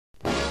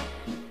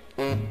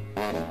Hey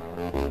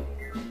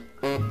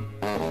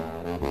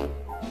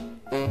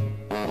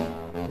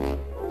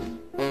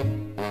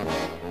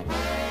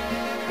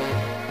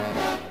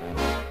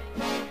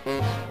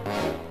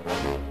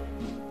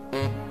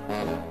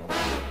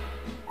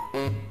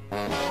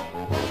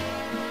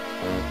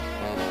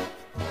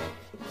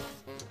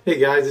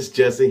guys, it's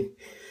Jesse.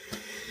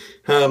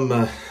 I'm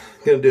gonna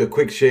do a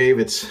quick shave.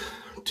 It's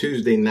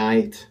Tuesday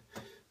night.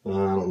 I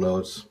don't know,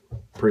 it's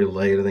pretty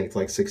late. I think it's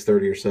like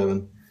 6:30 or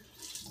 7.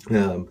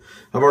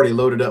 I've already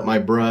loaded up my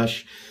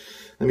brush.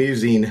 I'm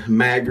using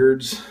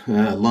Maggard's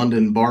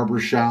London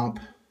Barbershop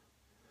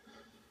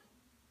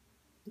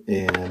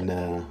and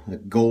a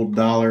Gold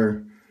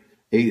Dollar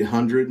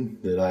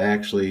 800 that I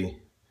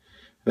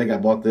think I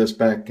bought this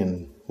back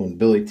when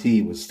Billy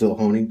T was still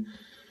honing,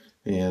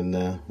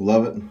 and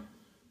love it.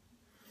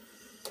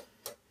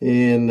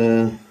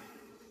 And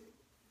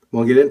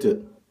we'll get into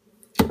it.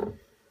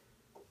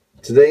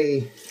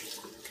 Today,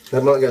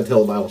 I'm not going to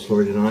tell a Bible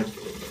story tonight.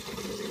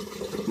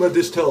 I'm going to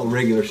just tell a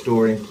regular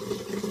story.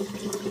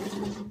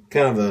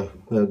 Kind of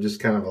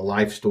a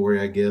life story,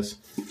 I guess.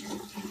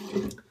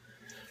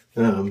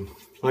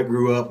 I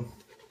grew up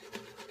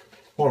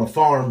on a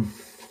farm.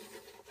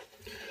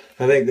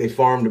 I think they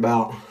farmed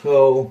about,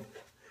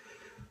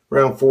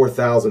 around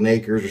 4,000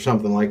 acres or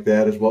something like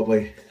that is what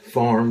they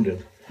farmed.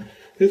 And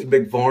it was a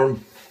big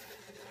farm.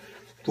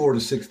 4,000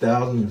 to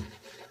 6,000.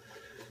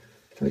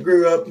 I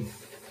grew up.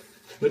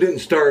 I didn't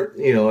start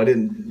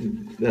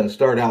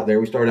out there.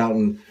 We started out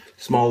in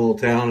a small little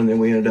town, and then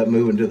we ended up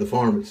moving to the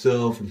farm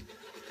itself.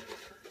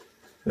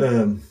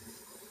 And,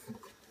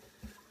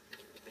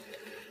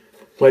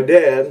 my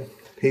dad,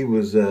 he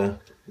was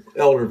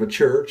elder of a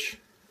church,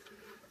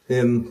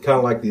 and kind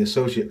of like the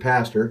associate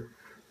pastor.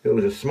 It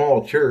was a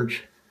small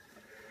church,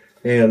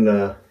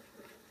 and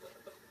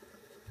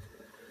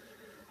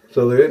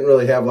so they didn't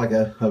really have like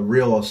a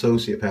real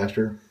associate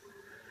pastor.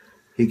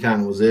 He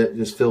kind of was it,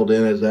 just filled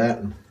in as that,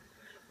 and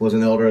was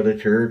an elder of the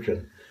church.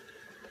 And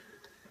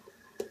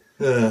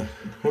I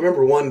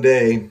remember one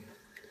day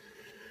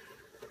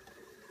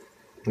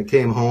I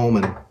came home,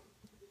 and I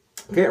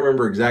can't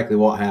remember exactly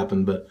what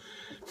happened, but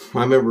I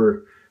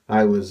remember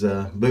I was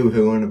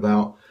boo-hooing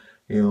about,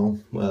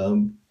 a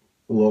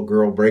little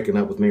girl breaking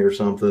up with me or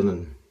something,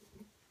 and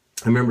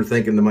I remember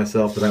thinking to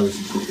myself that I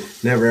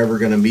was never ever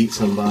going to meet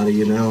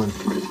somebody, and I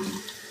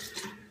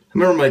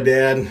remember my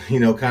dad,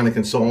 kind of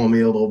consoling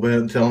me a little bit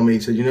and telling me, he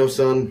said,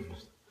 son,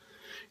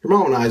 your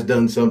mom and I has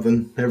done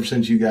something ever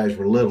since you guys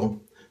were little.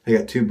 I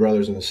got 2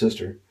 brothers and a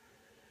sister.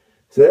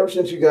 He said, ever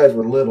since you guys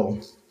were little,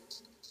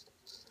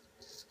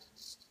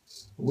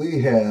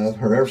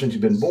 ever since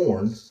you've been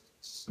born,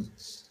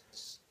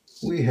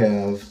 we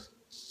have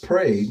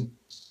prayed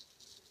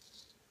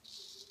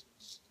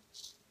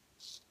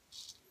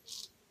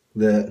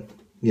that,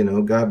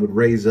 God would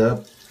raise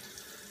up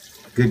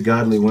good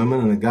godly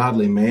women and a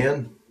godly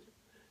man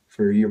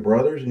for your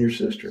brothers and your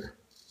sister.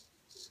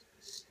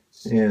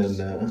 And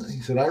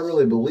he said, I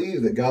really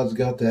believe that God's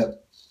got that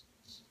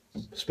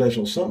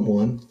special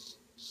someone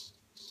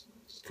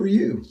for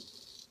you.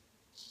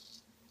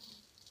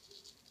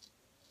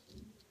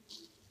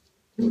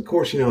 And of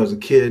course, as a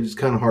kid, it's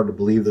kind of hard to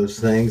believe those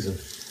things.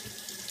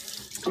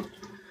 And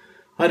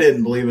I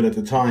didn't believe it at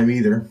the time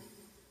either.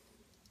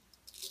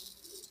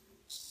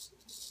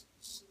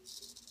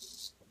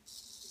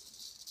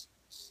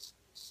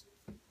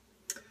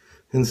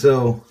 And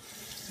so,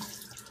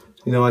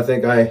 I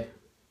think I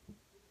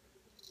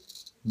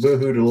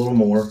boo-hooed a little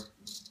more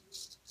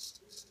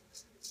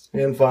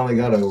and finally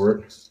got over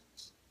it.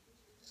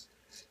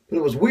 But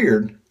it was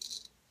weird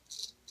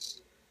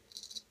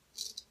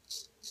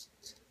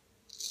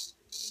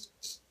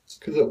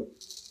because it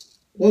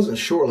wasn't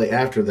shortly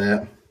after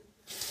that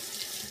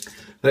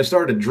I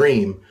started to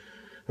dream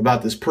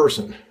about this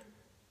person.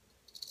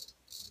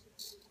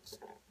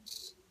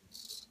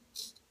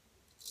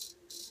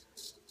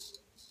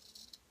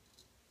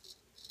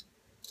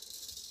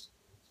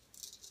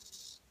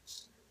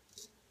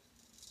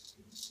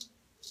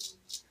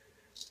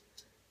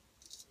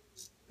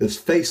 This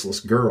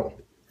faceless girl.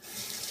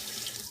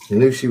 I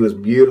knew she was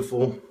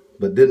beautiful,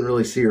 but didn't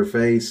really see her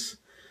face.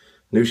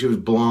 I knew she was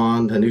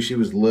blonde. I knew she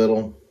was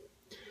little.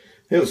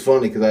 It was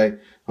funny because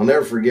I'll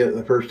never forget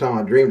the first time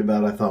I dreamed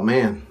about it. I thought,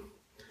 man,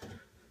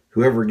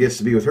 whoever gets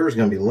to be with her is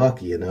going to be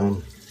lucky, And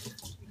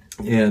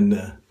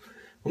I'll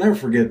never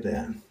forget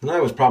that. And I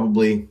was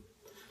probably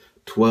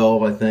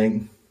 12, I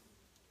think.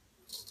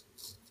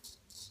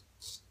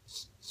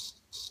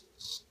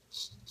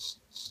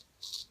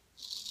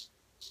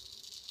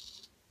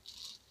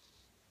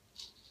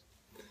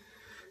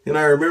 And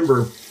I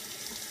remember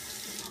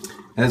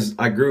as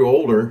I grew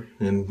older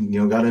and,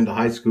 got into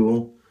high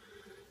school,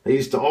 I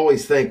used to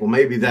always think, well,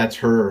 maybe that's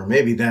her, or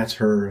maybe that's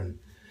her, and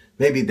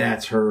maybe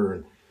that's her.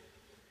 And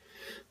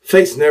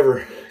face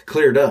never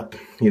cleared up.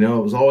 It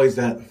was always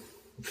that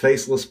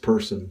faceless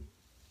person.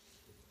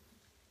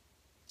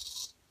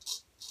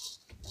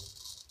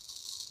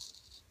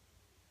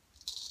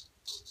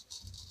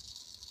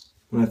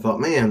 And I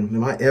thought, man,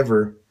 am I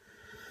ever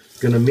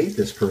going to meet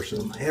this person?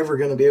 Am I ever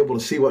going to be able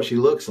to see what she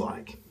looks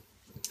like?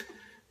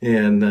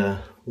 And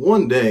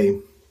one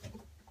day,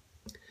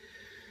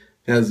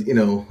 as you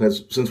know,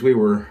 since we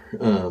were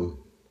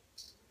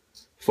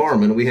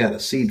farming, we had a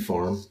seed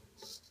farm,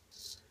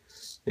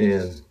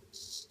 and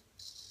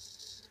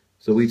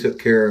so we took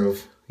care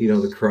of,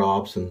 the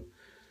crops. And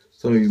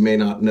some of you may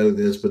not know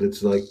this, but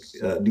it's like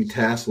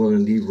detasseling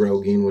and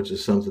deroguing, which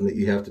is something that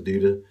you have to do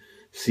to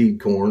seed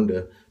corn,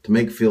 to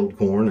make field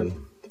corn.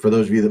 And for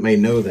those of you that may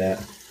know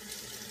that,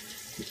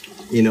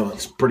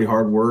 it's pretty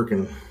hard work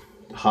and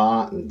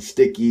hot and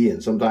sticky,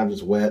 and sometimes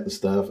it's wet and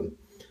stuff, and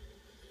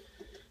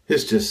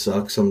this just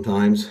sucks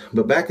sometimes.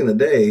 But back in the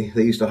day,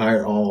 they used to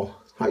hire all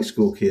high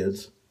school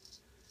kids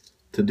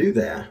to do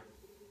that.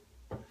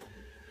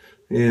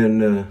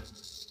 And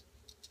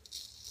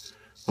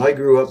I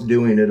grew up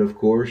doing it, of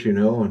course,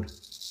 and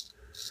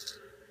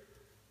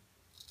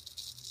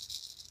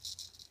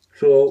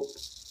so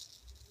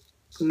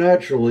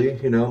naturally,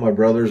 my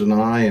brothers and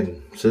I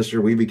and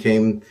sister, we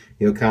became,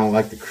 kind of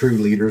like the crew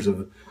leaders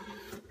of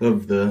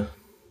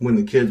when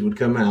the kids would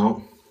come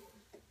out.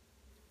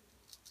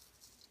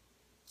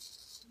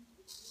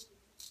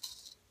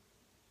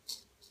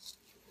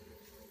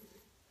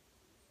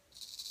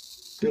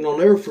 And I'll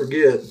never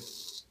forget,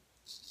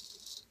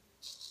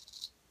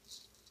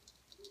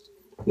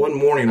 one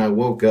morning I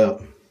woke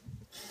up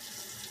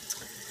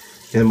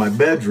and my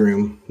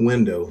bedroom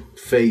window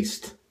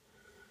faced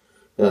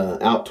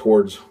out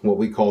towards what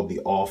we called the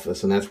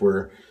office. And that's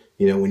where,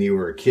 when you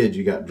were a kid,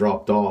 you got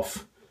dropped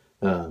off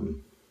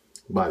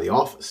by the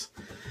office.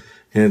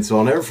 And so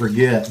I'll never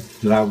forget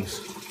that I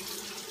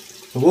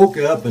woke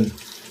up and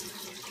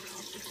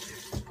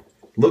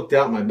looked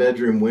out my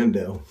bedroom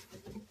window,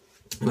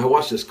 and I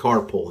watched this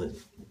car pull in.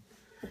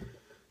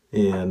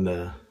 And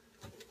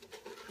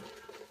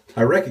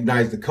I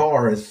recognized the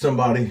car as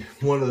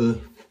one of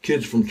the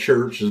kids from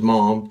church, his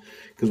mom,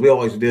 because we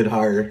always did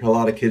hire a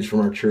lot of kids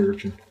from our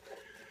church.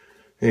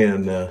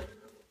 And I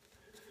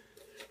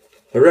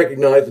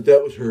recognized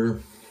that was her.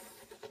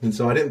 And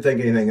so I didn't think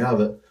anything of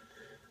it.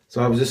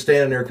 So I was just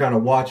standing there kind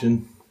of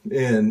watching.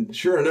 And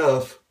sure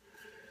enough,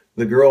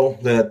 the girl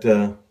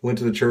that went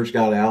to the church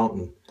got out.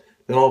 And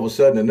then all of a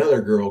sudden,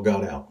 another girl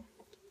got out.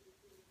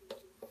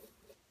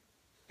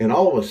 And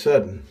all of a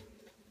sudden,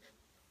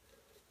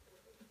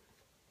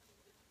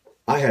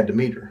 I had to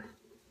meet her.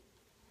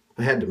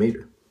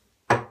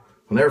 I'll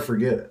never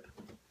forget it.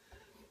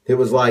 It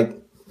was like,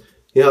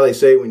 how they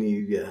say when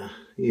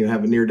you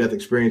have a near-death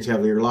experience,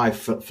 have your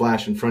life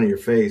flash in front of your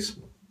face.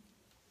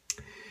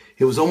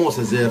 It was almost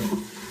as if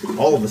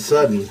all of a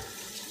sudden,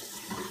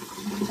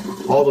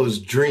 all those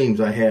dreams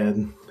I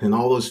had and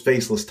all those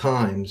faceless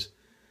times,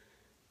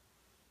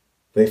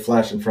 they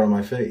flashed in front of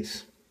my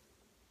face.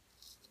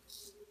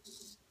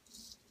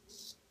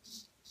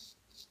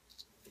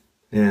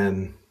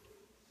 And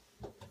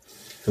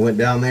I went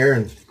down there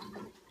and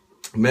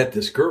met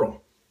this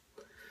girl.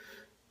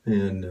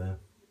 And I'll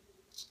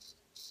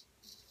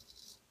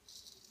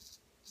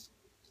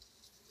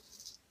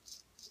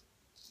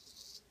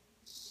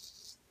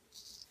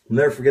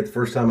never forget the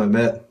first time I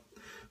met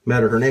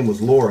her. Her name was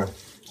Laura.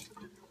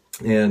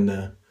 And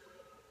man,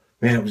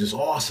 it was just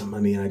awesome. I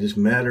mean, I just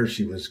met her.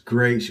 She was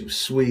great. She was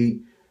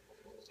sweet.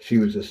 She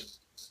was just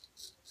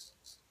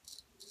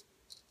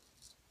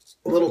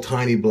a little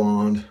tiny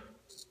blonde.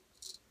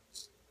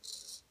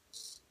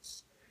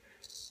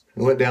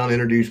 I went down and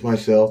introduced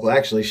myself. Well,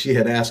 actually, she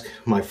had asked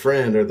my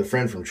friend, or the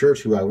friend from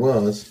church, who I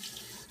was.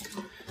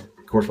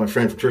 Of course, my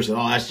friend from church said,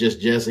 "Oh, that's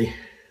just Jesse."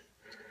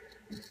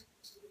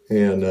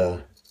 And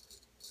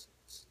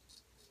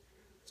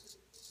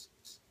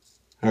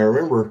I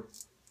remember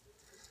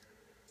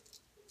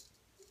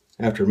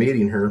after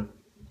meeting her,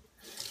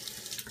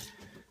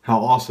 how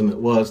awesome it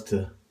was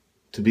to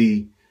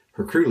be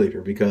her crew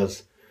leader,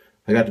 because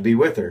I got to be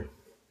with her.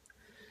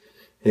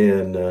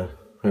 And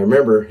I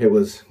remember it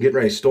was getting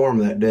ready to storm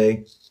that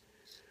day.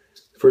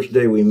 First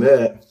day we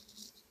met.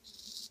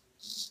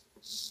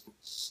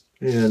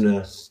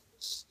 And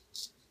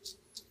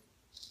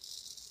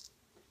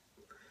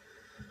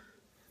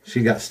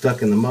she got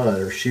stuck in the mud,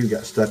 or she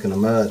got stuck in the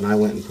mud, and I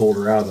went and pulled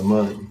her out of the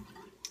mud.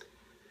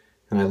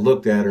 And I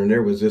looked at her, and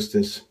there was just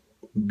this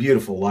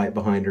beautiful light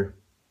behind her.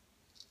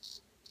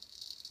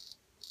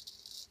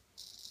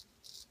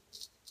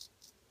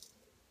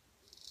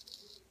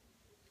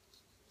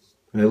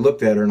 And I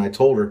looked at her and I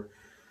told her,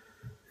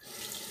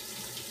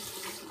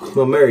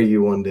 "I'll marry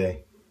you one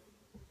day."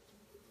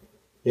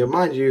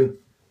 Mind you,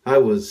 I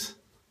was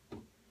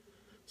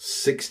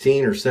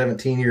 16 or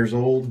 17 years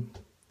old,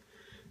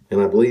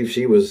 and I believe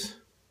she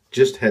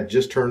had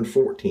just turned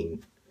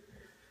 14.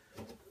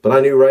 But I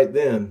knew right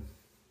then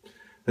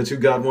that's who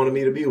God wanted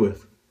me to be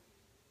with.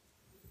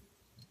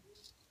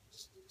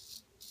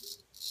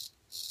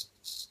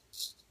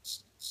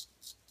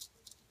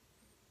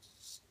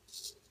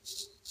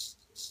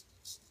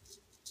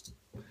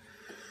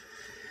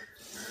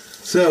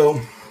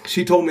 So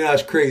she told me I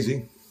was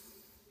crazy.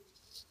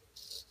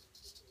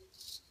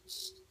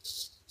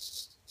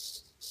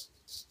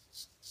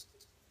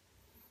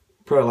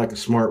 Probably like like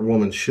a smart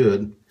woman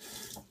should.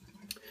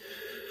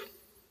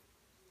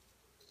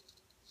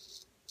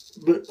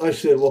 But I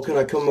said, well, can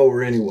I come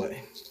over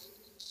anyway?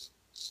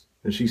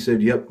 And she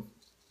said, yep.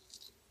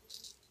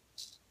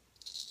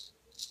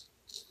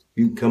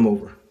 You can come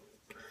over.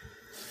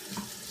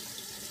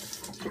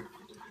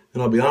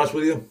 And I'll be honest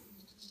with you,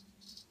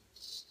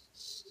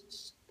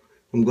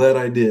 I'm glad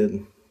I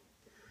did.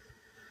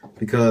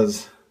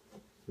 Because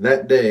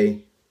that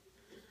day,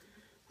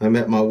 I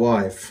met my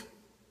wife.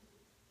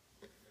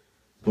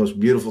 Most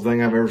beautiful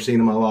thing I've ever seen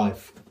in my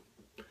life.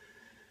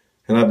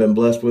 And I've been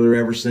blessed with her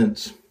ever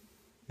since.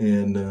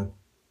 And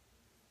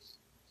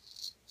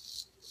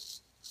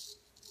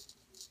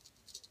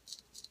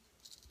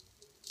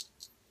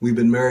we've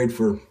been married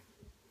for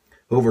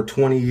over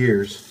 20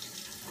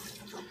 years.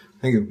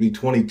 I think it would be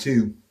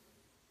 22.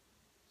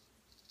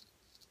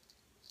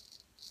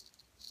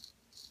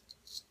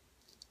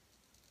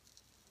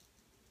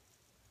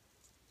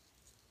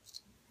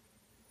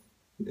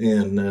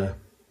 And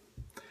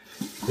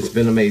it's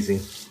been amazing.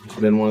 It's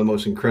been one of the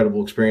most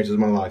incredible experiences of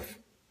my life.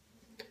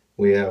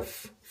 We have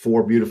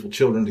 4 beautiful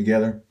children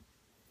together.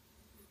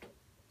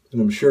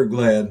 And I'm sure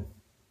glad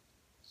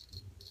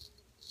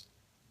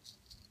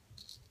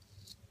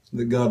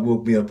that God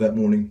woke me up that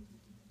morning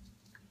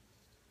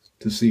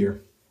to see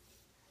her.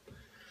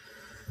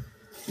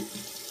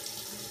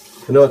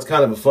 I know it's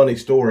kind of a funny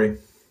story,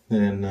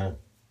 and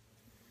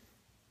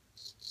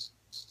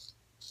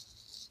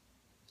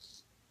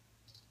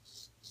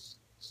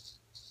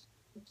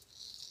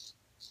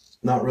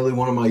not really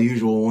one of my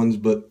usual ones,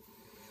 but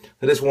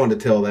I just wanted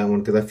to tell that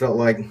one because I felt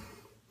like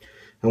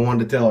I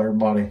wanted to tell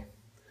everybody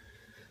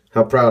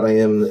how proud I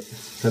am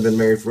that I've been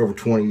married for over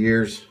 20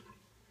 years.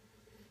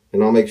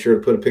 And I'll make sure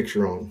to put a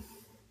picture on.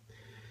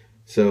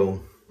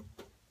 So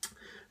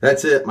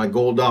that's it. My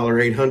gold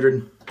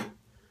 $800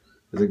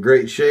 is a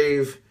great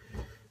shave.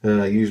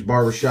 Use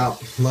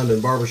Barbershop,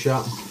 London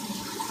Barbershop.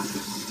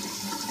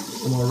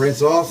 I'm gonna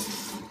rinse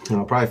off, and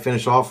I'll probably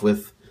finish off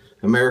with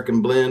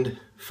American Blend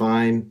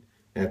Fine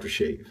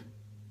Aftershave.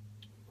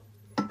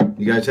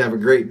 You guys have a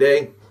great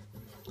day.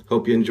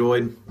 Hope you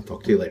enjoyed.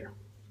 Talk to you later.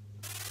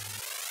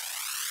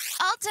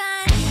 All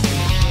time.